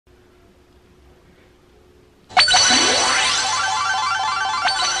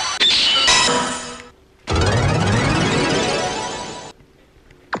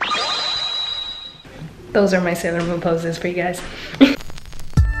those are my Sailor Moon poses for you guys.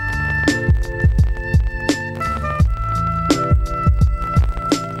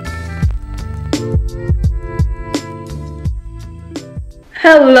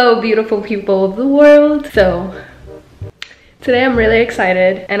 Hello beautiful people of the world. So today I'm really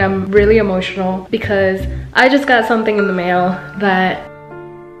excited and I'm really emotional because I just got something in the mail that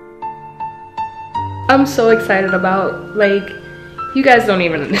I'm so excited about. Like, you guys don't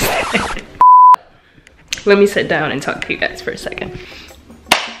even understand. Let me sit down and talk to you guys for a second.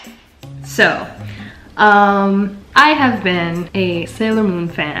 So I have been a Sailor Moon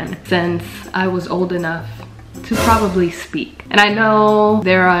fan since I was old enough to probably speak. And I know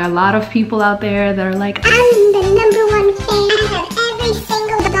there are a lot of people out there that are like, I'm the #1 fan. I have every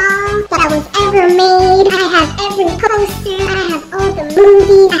single doll that was ever made. I have every poster. I have all the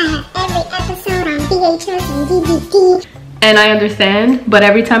movies. I have every episode on VHS and DVD. And I understand, but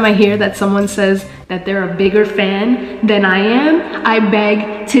every time I hear that someone says that they're a bigger fan than I am, I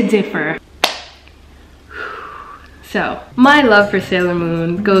beg to differ. So, my love for Sailor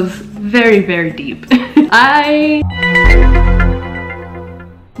Moon goes very, very deep. I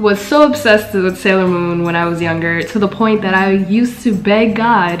was so obsessed with Sailor Moon when I was younger, to the point that I used to beg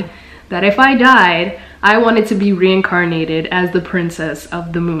God that if I died, I wanted to be reincarnated as the Princess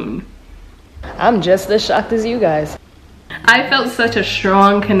of the Moon. I'm just as shocked as you guys. I felt such a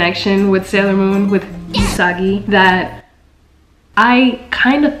strong connection with Sailor Moon, with Usagi, that I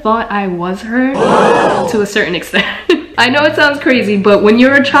kind of thought I was her to a certain extent. I know it sounds crazy, but when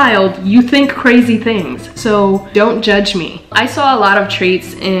you're a child, you think crazy things. So don't judge me. I saw a lot of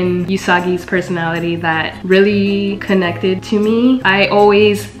traits in Usagi's personality that really connected to me. I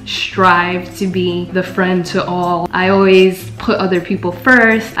always strive to be the friend to all. I always put other people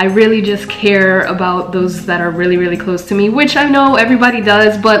first. I really just care about those that are really, really close to me, which I know everybody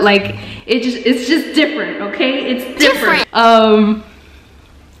does, but like, it's just different, okay? It's different.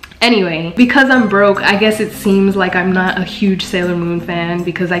 Anyway, because I'm broke, I guess it seems like I'm not a huge Sailor Moon fan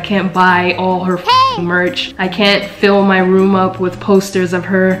because I can't buy all her merch. I can't fill my room up with posters of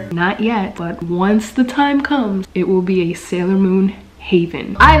her. Not yet, but once the time comes, it will be a Sailor Moon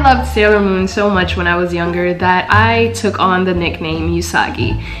haven. I loved Sailor Moon so much when I was younger that I took on the nickname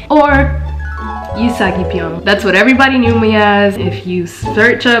Usagi, or Usagi Pyong. That's what everybody knew me as. If you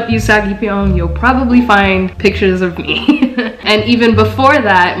search up Usagi Pyong, you'll probably find pictures of me. And even before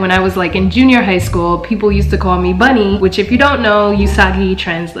that, when I was like in junior high school, people used to call me Bunny, which if you don't know, Usagi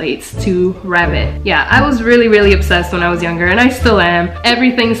translates to rabbit. Yeah, I was really, really obsessed when I was younger, and I still am.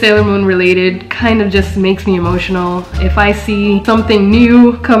 Everything Sailor Moon related kind of just makes me emotional. If I see something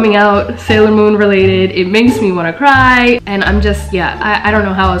new coming out Sailor Moon related, it makes me want to cry. And I'm just, yeah, I don't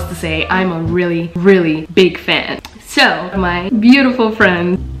know how else to say. I'm a really, really big fan. So, my beautiful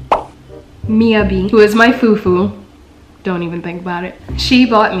friend, Miyabi, who is my fufu, don't even think about it. She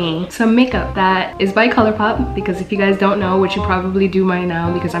bought me some makeup that is by Colourpop, because if you guys don't know, which you probably do by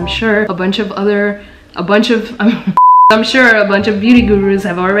now, because I'm sure a bunch of beauty gurus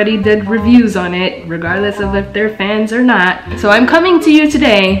have already did reviews on it, regardless of if they're fans or not. So I'm coming to you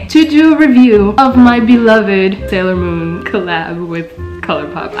today to do a review of my beloved Sailor Moon collab with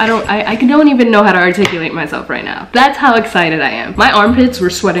Colourpop. I don't even know how to articulate myself right now. That's how excited I am. My armpits were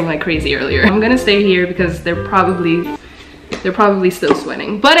sweating like crazy earlier. I'm gonna stay here because they're probably still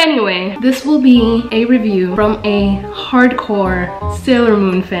sweating. But anyway, this will be a review from a hardcore Sailor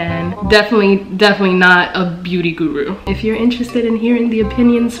Moon fan. Definitely not a beauty guru. If you're interested in hearing the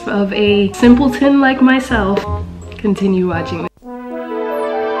opinions of a simpleton like myself, continue watching.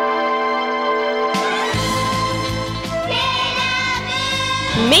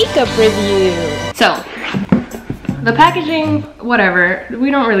 Makeup review. So, the packaging, whatever,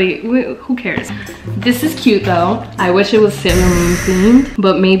 who cares? This is cute though. I wish it was Sailor Moon themed,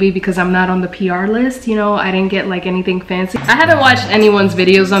 but maybe because I'm not on the PR list, you know, I didn't get like anything fancy. I haven't watched anyone's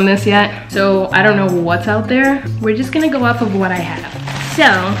videos on this yet, so I don't know what's out there. We're just gonna go off of what I have. So,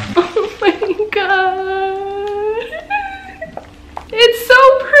 oh my god. It's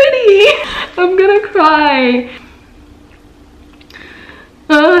so pretty. I'm gonna cry.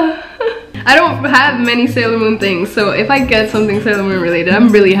 I don't have many Sailor Moon things, so if I get something Sailor Moon related, I'm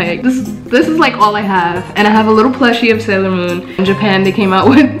really hyped. This is like all I have, and I have a little plushie of Sailor Moon. In Japan, they came out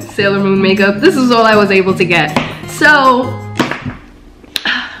with Sailor Moon makeup. This is all I was able to get. So,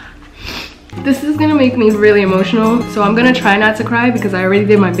 this is gonna make me really emotional, so I'm gonna try not to cry because I already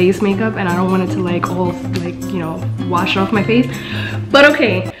did my base makeup and I don't want it to like all like, you know, wash off my face. But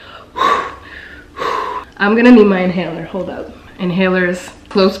okay, I'm gonna need my inhaler. Hold up. Inhaler's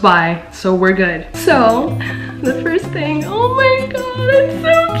close by, so we're good. So, the first thing, oh my god, it's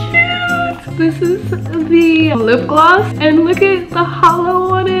so cute! This is the lip gloss, and look at the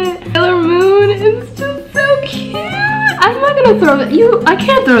hollow on it. Sailor Moon is just so cute. I'm not gonna throw that. I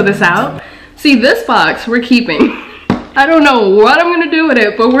can't throw this out. See, this box we're keeping. I don't know what I'm gonna do with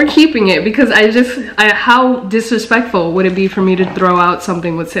it, but we're keeping it because how disrespectful would it be for me to throw out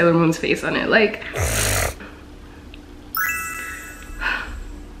something with Sailor Moon's face on it? Like,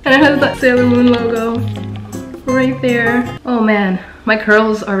 and it has that Sailor Moon logo right there. Oh man, my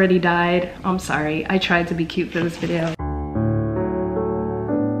curls already died. I'm sorry, I tried to be cute for this video.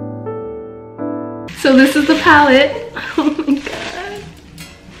 So this is the palette. Oh my god.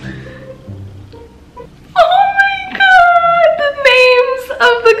 Oh my god, the names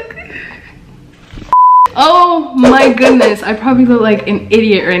of the... Oh my goodness, I probably look like an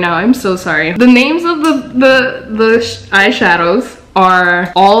idiot right now. I'm so sorry. The names of the eyeshadows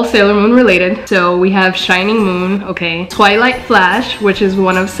are all Sailor Moon related. So we have Shining Moon, okay, Twilight Flash, which is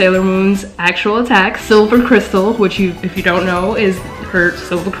one of Sailor Moon's actual attacks, Silver Crystal, which if you don't know is her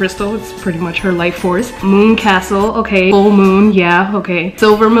silver crystal. It's pretty much her life force. Moon Castle, okay, Full Moon, yeah, okay,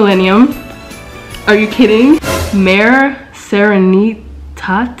 Silver Millennium. Are you kidding? Mare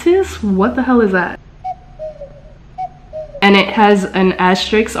Serenitatis? What the hell is that? And it has an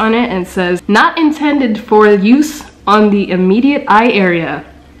asterisk on it and says, not intended for use on the immediate eye area.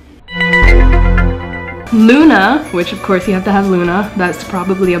 Luna, which of course you have to have Luna. That's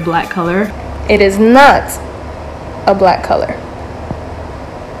probably a black color. It is not a black color.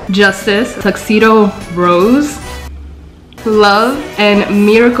 Justice, Tuxedo Rose, Love, and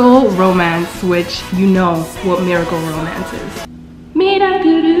Miracle Romance, which you know what Miracle Romance is.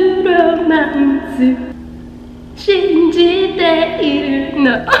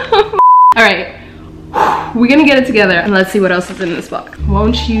 No. Alright, we're gonna get it together and let's see what else is in this box.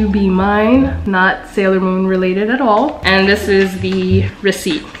 Won't You Be Mine, not Sailor Moon related at all. And this is the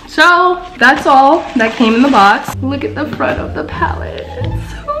receipt. So that's all that came in the box. Look at the front of the palette.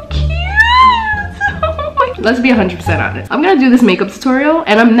 It's so cute. Oh my. Let's be 100% honest. I'm gonna do this makeup tutorial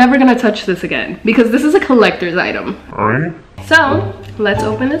and I'm never gonna touch this again because this is a collector's item. Alright. So let's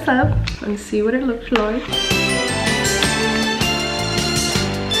open this up and see what it looks like.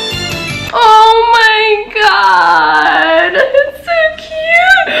 Oh my god, it's so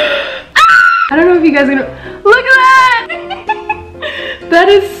cute. Ah! I don't know if you guys are gonna look at that. That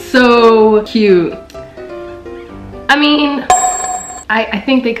is so cute. I mean, I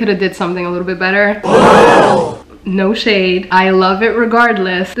think they could have did something a little bit better. No shade. I love it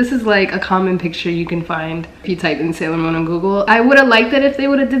regardless. This is like a common picture you can find if you type in Sailor Moon on Google. I would have liked it if they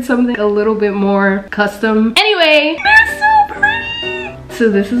would have did something a little bit more custom. Anyway, they're so pretty. So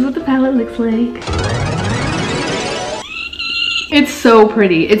this is what the palette looks like. It's so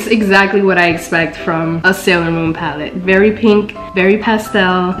pretty. It's exactly what I expect from a Sailor Moon palette. Very pink, very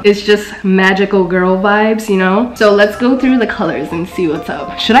pastel. It's just magical girl vibes, you know? So let's go through the colors and see what's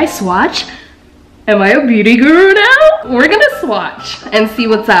up. Should I swatch? Am I a beauty guru now? We're gonna swatch and see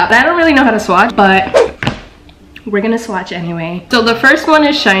what's up. I don't really know how to swatch, but we're gonna swatch anyway. So the first one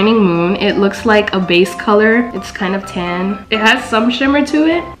is Shining Moon. It looks like a base color. It's kind of tan. It has some shimmer to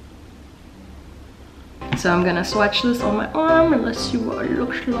it. So I'm gonna swatch this on my arm and let's see what it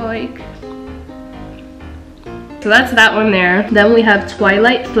looks like. So that's that one there. Then we have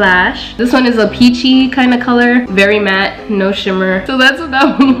Twilight Flash. This one is a peachy kind of color. Very matte, no shimmer. So that's what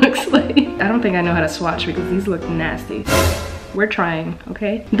that one looks like. I don't think I know how to swatch because these look nasty. We're trying,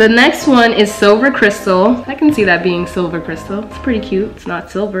 okay? The next one is Silver Crystal. I can see that being Silver Crystal. It's pretty cute. It's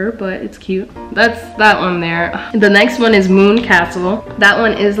not silver, but it's cute. That's that one there. The next one is Moon Castle. That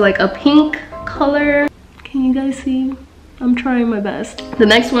one is like a pink color. Can you guys see? I'm trying my best. The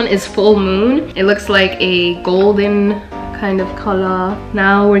next one is Full Moon. It looks like a golden kind of color.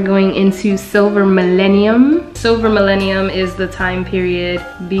 Now we're going into Silver Millennium. Silver Millennium is the time period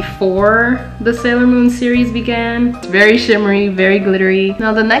before the Sailor Moon series began. It's very shimmery, very glittery.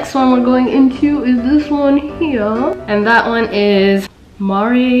 Now the next one we're going into is this one here. And that one is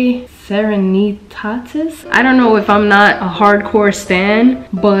Mare Serenitatis. I don't know if I'm not a hardcore stan,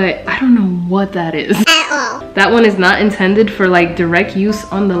 but I don't know what that is. That one is not intended for like direct use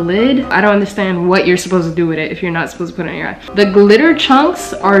on the lid. I don't understand what you're supposed to do with it if you're not supposed to put it on your eye. The glitter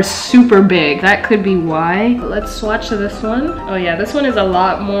chunks are super big. That could be why. Let's swatch to this one. Oh yeah, this one is a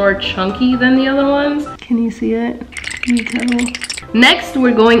lot more chunky than the other ones. Can you see it? Can you tell? Next,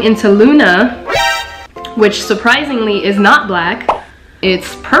 we're going into Luna, which surprisingly is not black.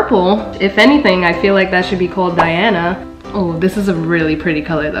 It's purple. If anything, I feel like that should be called Diana. Oh, this is a really pretty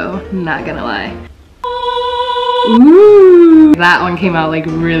color though, not gonna lie. Ooh, that one came out like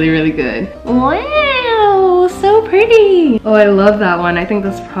really, really good. Wow, so pretty. Oh, I love that one. I think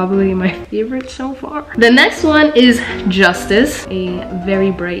that's probably my favorite so far. The next one is Justice, a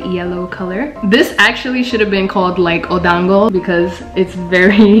very bright yellow color. This actually should have been called like Odango because it's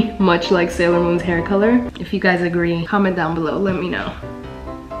very much like Sailor Moon's hair color. If you guys agree, comment down below, let me know.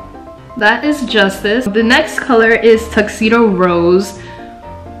 That is Justice. The next color is Tuxedo Rose,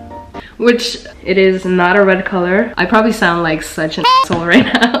 which it is not a red color. I probably sound like such an asshole right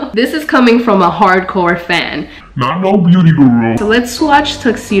now. This is coming from a hardcore fan. Not no beauty guru. So let's swatch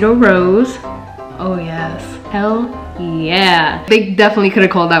Tuxedo Rose. Oh yes, hell yeah. They definitely could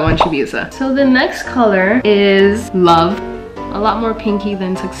have called that one Chibiusa. So the next color is Love. A lot more pinky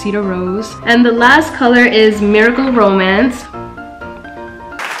than Tuxedo Rose. And the last color is Miracle Romance.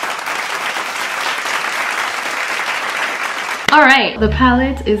 Alright, the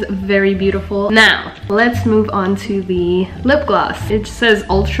palette is very beautiful. Now, let's move on to the lip gloss. It says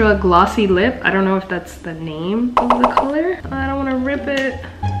Ultra Glossy Lip. I don't know if that's the name of the color. I don't want to rip it.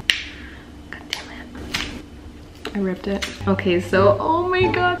 God damn it. I ripped it. Okay, so, oh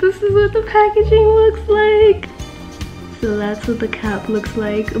my god, this is what the packaging looks like. So that's what the cap looks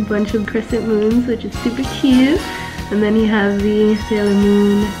like. A bunch of crescent moons, which is super cute. And then you have the Sailor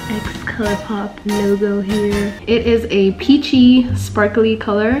Moon X ColourPop logo here. It is a peachy, sparkly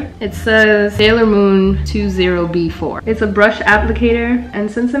color. It says Sailor Moon 20B4. It's a brush applicator, and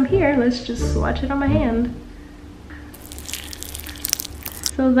since I'm here, let's just swatch it on my hand.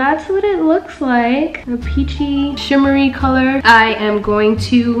 So that's what it looks like. A peachy, shimmery color. I am going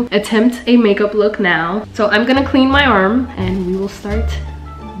to attempt a makeup look now. So I'm gonna clean my arm, and we will start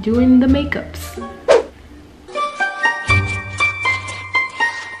doing the makeups.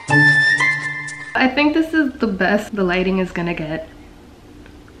 I think this is the best the lighting is gonna get.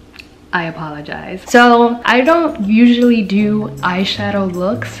 I apologize. So I don't usually do eyeshadow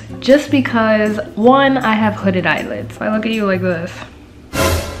looks just because, one, I have hooded eyelids. If I look at you like this,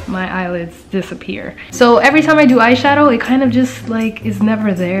 my eyelids disappear. So every time I do eyeshadow, it kind of just like is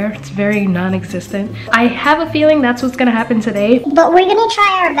never there. It's very non-existent. I have a feeling that's what's gonna happen today. But we're gonna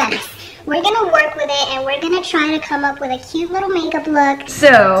try our best. We're gonna work with it and we're gonna try to come up with a cute little makeup look.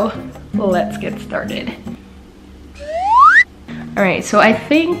 So let's get started. Alright, so I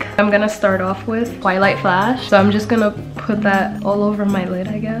think I'm gonna start off with Twilight Flash. So I'm just gonna put that all over my lid,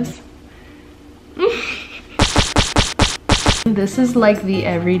 I guess. This is like the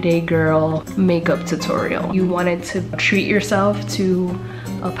everyday girl makeup tutorial. You wanted to treat yourself to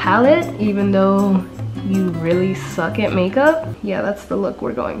a palette even though you really suck at makeup. Yeah, that's the look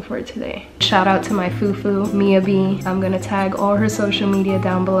we're going for today. Shout out to my fufu, Mia B. I'm gonna tag all her social media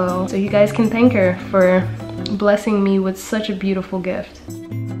down below so you guys can thank her for blessing me with such a beautiful gift.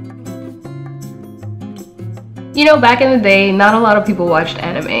 You know, back in the day, not a lot of people watched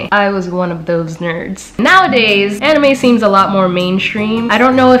anime. I was one of those nerds. Nowadays, anime seems a lot more mainstream. I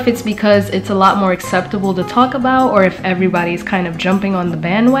don't know if it's because it's a lot more acceptable to talk about or if everybody's kind of jumping on the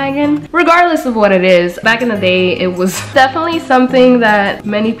bandwagon. Regardless of what it is, back in the day, it was definitely something that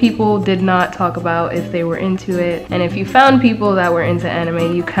many people did not talk about if they were into it. And if you found people that were into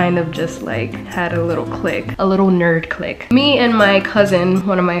anime, you kind of just like had a little clique, a little nerd clique. Me and my cousin,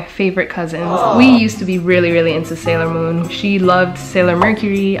 one of my favorite cousins, we used to be really into Sailor Moon. She loved Sailor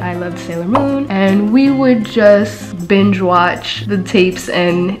Mercury, I loved Sailor Moon, and we would just binge watch the tapes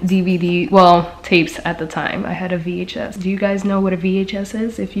and DVD, well, tapes at the time. I had a VHS. Do you guys know what a VHS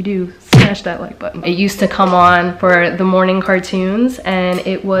is? If you do, smash that like button. It used to come on for the morning cartoons and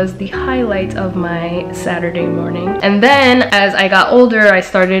it was the highlight of my Saturday morning. And then as I got older, I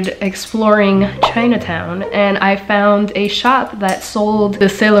started exploring Chinatown and I found a shop that sold the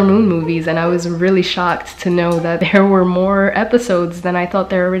Sailor Moon movies, and I was really shocked to know that there were more episodes than I thought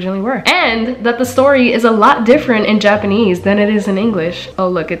there originally were, and that the story is a lot different in Japanese than it is in English. Oh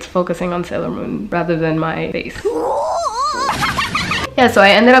look, it's focusing on Sailor Moon rather than my face. Yeah, so I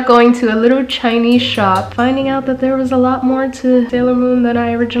ended up going to a little Chinese shop, finding out that there was a lot more to Sailor Moon than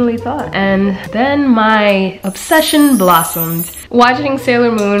I originally thought. And then my obsession blossomed. Watching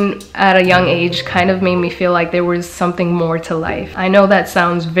Sailor Moon at a young age kind of made me feel like there was something more to life. I know that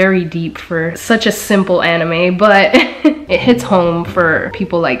sounds very deep for such a simple anime, but it hits home for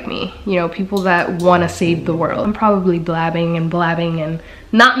people like me. You know, people that want to save the world. I'm probably blabbing and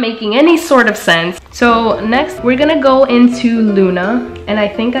not making any sort of sense. So next we're gonna go into Luna, and I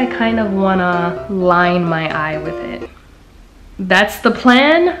think I kind of wanna line my eye with it. That's the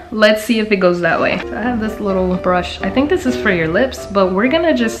plan. Let's see if it goes that way. So I have this little brush. I think this is for your lips, but we're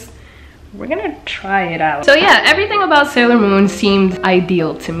gonna try it out. So yeah, everything about Sailor Moon seemed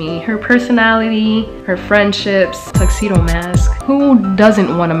ideal to me. Her personality, her friendships, Tuxedo Mask. Who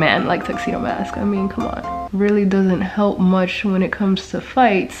doesn't want a man like Tuxedo Mask? I mean, come on. really doesn't help much when it comes to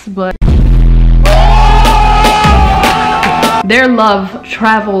fights, but their love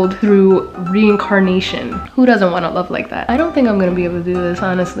traveled through reincarnation. Who doesn't want a love like that? I don't think I'm gonna be able to do this,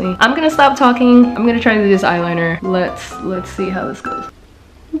 honestly. I'm gonna stop talking. I'm gonna try to do this eyeliner. Let's see how this goes.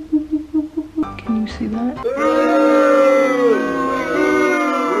 Can you see that?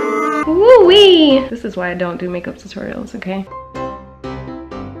 Woo-wee! This is why I don't do makeup tutorials, okay?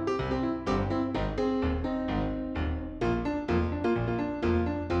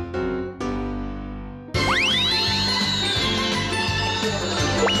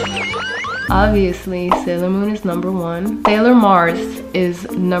 Obviously, Sailor Moon is #1. Sailor Mars is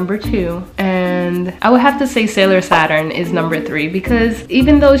 #2. And I would have to say Sailor Saturn is #3 because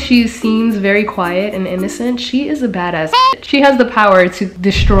even though she seems very quiet and innocent, she is a badass. She has the power to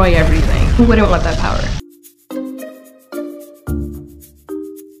destroy everything. Who wouldn't want that power?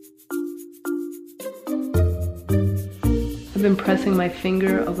 I've been pressing my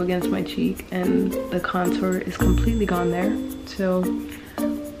finger up against my cheek and the contour is completely gone there. So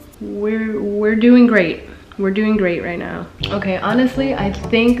we're doing great. We're doing great right now. Okay, honestly, I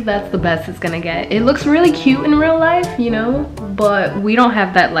think that's the best it's gonna get. It looks really cute in real life, you know, but we don't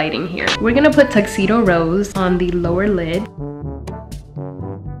have that lighting here. We're gonna put Tuxedo Rose on the lower lid.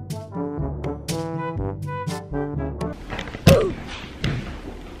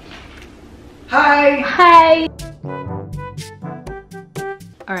 Hi! Hi!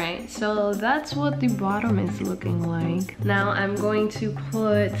 Alright, so that's what the bottom is looking like. Now I'm going to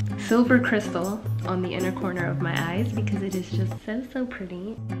put silver crystal on the inner corner of my eyes because it is just so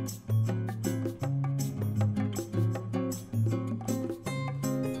pretty.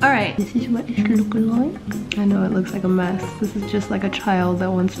 Alright, this is what it's looking like. I know it looks like a mess. This is just like a child that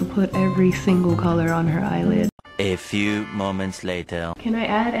wants to put every single color on her eyelid. A few moments later. Can I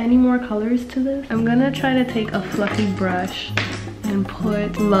add any more colors to this? I'm gonna try to take a fluffy brush and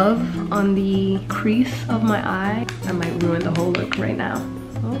put love on the crease of my eye. I might ruin the whole look right now.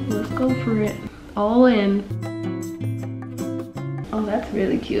 Oh, let's go for it. All in. Oh, that's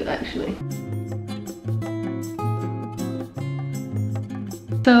really cute actually.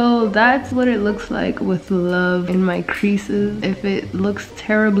 So that's what it looks like with love in my creases. If it looks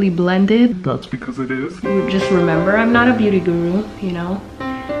terribly blended, That's because it is. just remember I'm not a beauty guru, you know?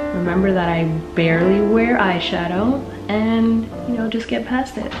 Remember that I barely wear eyeshadow and, you know, just get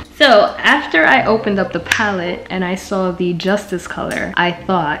past it. So after I opened up the palette and I saw the Justice color, I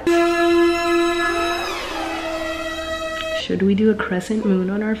thought, should we do a crescent moon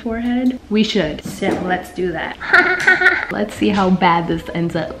on our forehead? We should. So let's do that. Let's see how bad this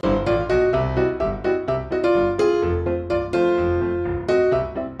ends up.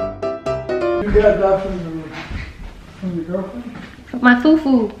 You got that from your girlfriend? My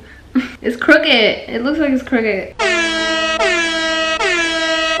fufu. It's crooked. It looks like it's crooked.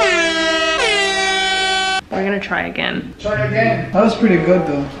 We're gonna try again. Try again. That was pretty good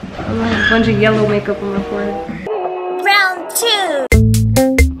though. I have a bunch of yellow makeup on my forehead. Round 2.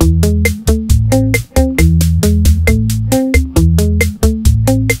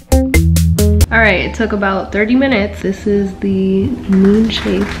 Alright, it took about 30 minutes. This is the moon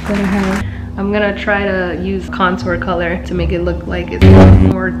shape that I have. I'm gonna try to use contour color to make it look like it's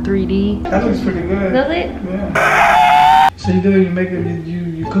more 3D. That looks pretty good. Does it? Yeah. So you do it, you make it,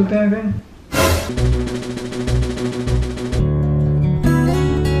 you cook that thing?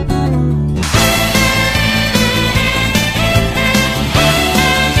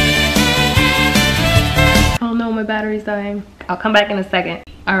 Oh no, my battery's dying. I'll come back in a second.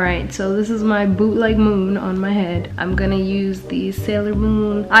 Alright, so this is my bootleg moon on my head. I'm gonna use the Sailor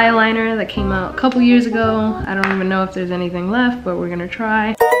Moon eyeliner that came out a couple years ago. I don't even know if there's anything left, but we're gonna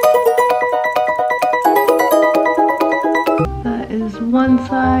try. That is one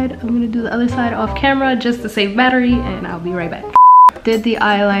side. I'm gonna do the other side off camera just to save battery, and I'll be right back. Did the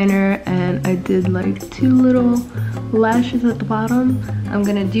eyeliner and I did like 2 little lashes at the bottom. I'm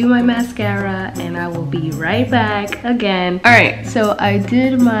gonna do my mascara and I will be right back again. All right, so I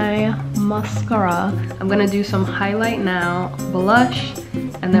did my mascara. I'm gonna do some highlight now, blush,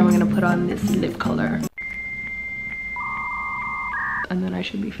 and then we're gonna put on this lip color. And then I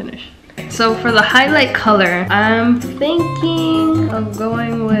should be finished. So for the highlight color, I'm thinking of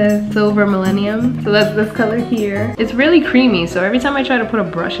going with Silver Millennium. So that's this color here. It's really creamy, so every time I try to put a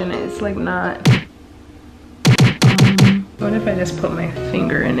brush in it, it's like not. What if I just put my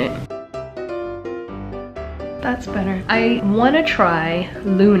finger in it? That's better. I want to try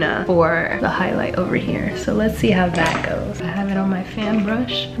Luna for the highlight over here. So let's see how that goes. I have it on my fan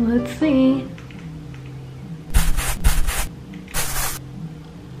brush. Let's see.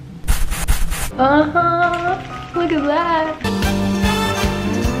 Look at that.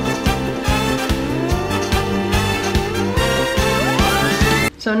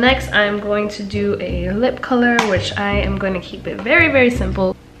 So next I'm going to do a lip color, which I am going to keep it very, very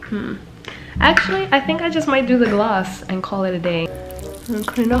simple. Actually, I think I just might do the gloss and call it a day.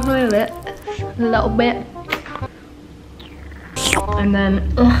 Clean off my lip a little bit. And then,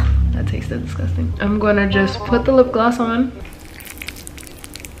 that tasted disgusting. I'm gonna just put the lip gloss on.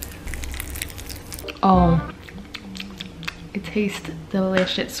 Oh, it tastes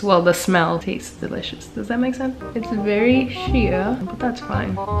delicious. Well, the smell tastes delicious. Does that make sense? It's very sheer, but that's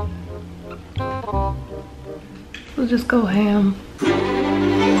fine. We'll just go ham.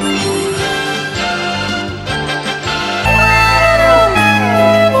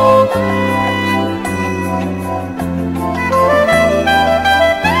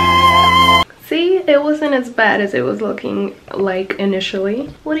 See, it wasn't as bad as it was looking like initially.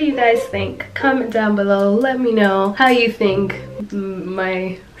 What do you guys think? Comment down below. Let me know how you think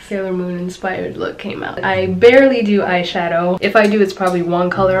my Sailor Moon inspired look came out. I barely do eyeshadow. If I do, it's probably one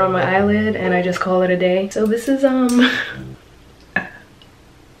color on my eyelid and I just call it a day. So this is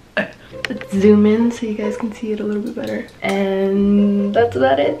let's zoom in so you guys can see it a little bit better. And that's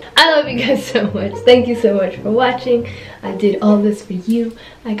about it. I love you guys so much. Thank you so much for watching. I did all this for you.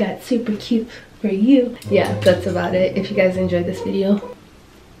 I got super cute for you. Yeah, that's about it. If you guys enjoyed this video,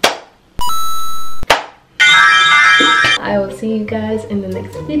 I will see you guys in the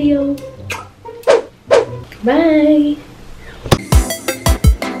next video. Bye.